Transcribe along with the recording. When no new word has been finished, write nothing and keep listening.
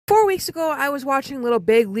weeks ago, I was watching Little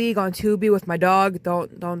Big League on Tubi with my dog.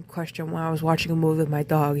 Don't question why I was watching a movie with my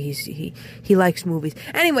dog. He likes movies.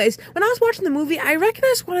 Anyways, when I was watching the movie, I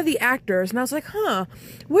recognized one of the actors, and I was like, huh,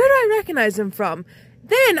 where do I recognize him from?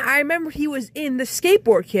 Then I remembered he was in The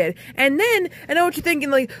Skateboard Kid. And then, I know what you're thinking,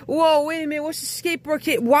 like, whoa, wait a minute, what's The Skateboard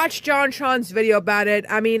Kid? Watch John Tron's video about it.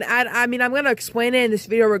 I mean, I'm gonna explain it in this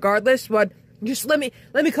video regardless, but just let me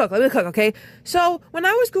cook, okay? So, when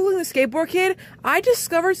I was Googling The Skateboard Kid, I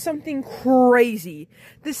discovered something crazy.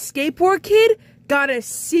 The Skateboard Kid got a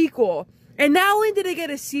sequel. And not only did it get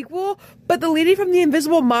a sequel, but the lady from the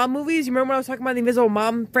Invisible Mom movies, you remember when I was talking about the Invisible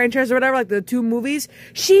Mom franchise or whatever, like the 2 movies?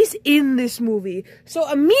 She's in this movie.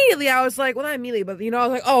 So immediately I was like, well, not immediately, but I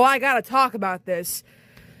was like, oh, I gotta talk about this.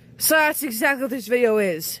 So that's exactly what this video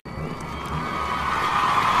is.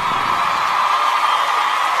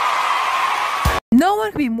 No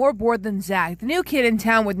one could be more bored than Zach, the new kid in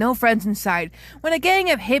town with no friends in sight. When a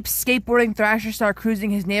gang of hip skateboarding thrashers start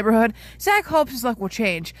cruising his neighborhood, Zach hopes his luck will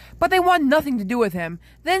change, but they want nothing to do with him.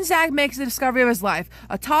 Then Zach makes the discovery of his life,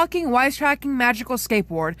 a talking, wisecracking, magical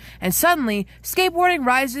skateboard, and suddenly, skateboarding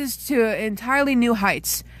rises to entirely new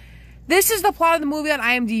heights. This is the plot of the movie on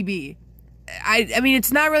IMDb. I mean,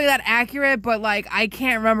 it's not really that accurate, but, like, I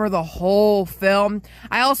can't remember the whole film.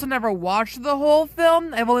 I also never watched the whole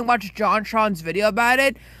film. I've only watched John Tron's video about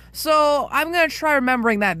it. So, I'm gonna try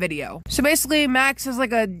remembering that video. So, basically, Max is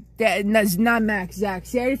like not Max, Zach.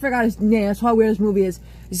 See, I already forgot his name. That's how weird this movie is.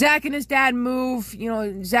 Zach and his dad move. You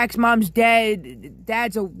know, Zach's mom's dead.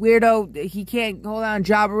 Dad's a weirdo. He can't hold down a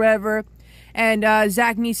job or whatever. And,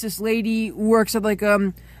 Zach meets this lady who works at, like,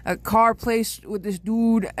 a car place with this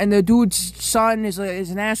dude, and the dude's son is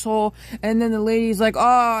an asshole, and then the lady's like,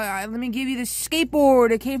 oh, let me give you this skateboard,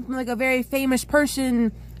 it came from, like, a very famous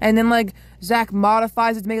person, and then, like, Zach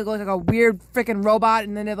modifies it to make it look like a weird freaking robot,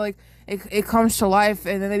 and then it comes to life,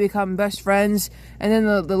 and then they become best friends, and then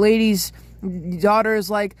the lady's daughter is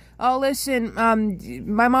like, oh, listen,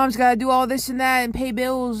 my mom's gotta do all this and that, and pay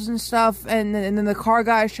bills and stuff, and then the car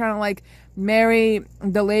guy is trying to, like, marry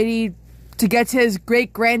the lady to get to his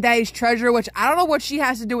great-granddaddy's treasure, which I don't know what she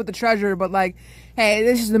has to do with the treasure, but, like, hey,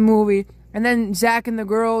 this is the movie. And then Zach and the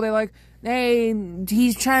girl, they're like, hey,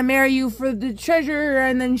 he's trying to marry you for the treasure,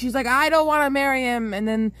 and then she's like, I don't want to marry him, and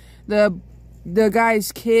then the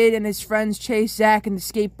guy's kid and his friends chase Zach and the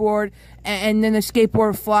skateboard, and then the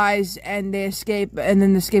skateboard flies, and they escape, and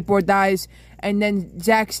then the skateboard dies, and then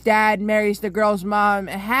Zach's dad marries the girl's mom,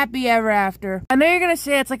 happy ever after. I know you're gonna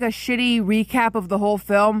say it's like a shitty recap of the whole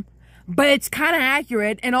film, but it's kind of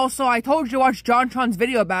accurate, and also I told you to watch John Tron's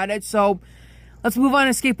video about it, so let's move on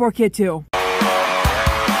to Skateboard Kid 2.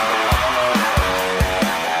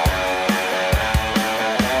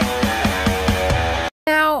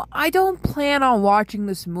 Now, I don't plan on watching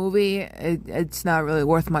this movie. It's not really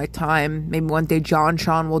worth my time. Maybe one day John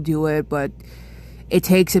Tron will do it, but it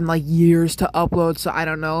takes him like years to upload, so I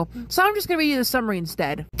don't know. So I'm just gonna read you the summary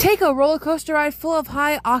instead. Take a roller coaster ride full of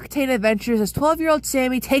high-octane adventures as 12-year-old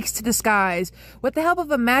Sammy takes to the skies. With the help of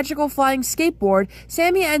a magical flying skateboard,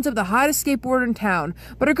 Sammy ends up the hottest skateboarder in town.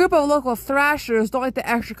 But a group of local thrashers don't like the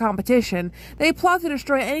extra competition. They plot to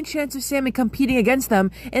destroy any chance of Sammy competing against them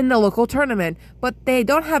in the local tournament, but they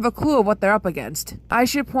don't have a clue of what they're up against. I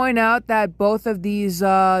should point out that both of these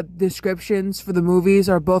descriptions for the movies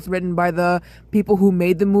are both written by the people who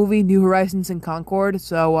made the movie New Horizons and Concord,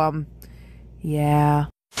 so yeah.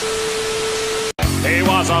 He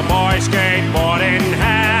was a boy, skateboard in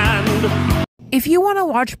hand. If you want to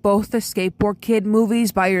watch both the Skateboard Kid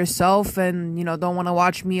movies by yourself and, you know, don't want to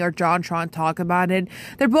watch me or John Tron talk about it,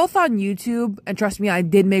 they're both on YouTube, and trust me, I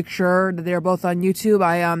did make sure that they were both on YouTube.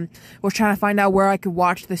 I was trying to find out where I could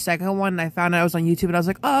watch the second one, and I found out it was on YouTube, and I was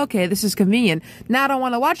like, oh, okay, this is convenient. Now I don't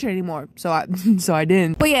want to watch it anymore, so I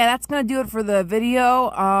didn't. But yeah, that's gonna do it for the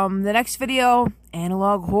video. The next video,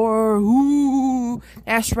 analog horror, ooh,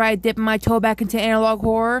 that's right, dipping my toe back into analog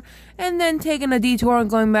horror, and then taking a detour and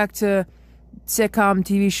going back to sitcom,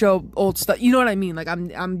 TV show, old stuff. You know what I mean? Like,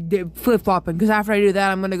 I'm flip-flopping, because after I do that,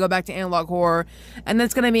 I'm gonna go back to analog horror, and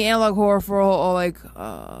that's gonna be analog horror for like 5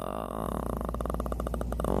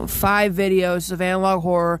 videos of analog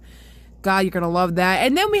horror. God, you're gonna love that.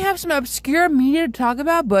 And then we have some obscure media to talk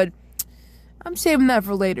about, but I'm saving that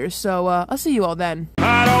for later, so I'll see you all then.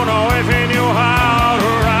 I don't know if he knew how to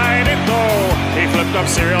ride it, though. He flipped up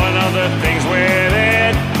cereal and other things with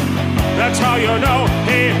it. That's how you know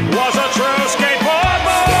he was a true skateboard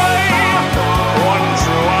boy. One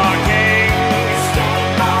true king.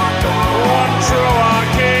 One true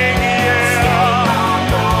king, yeah.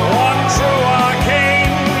 One true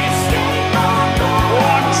king.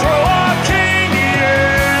 One true king,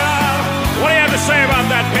 yeah. What do you have to say about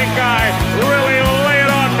that, pink guy?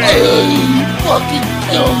 You fucking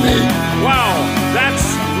kill me. Wow, that's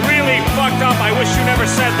really fucked up. I wish you never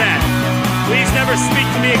said that. Please never speak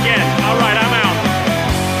to me again.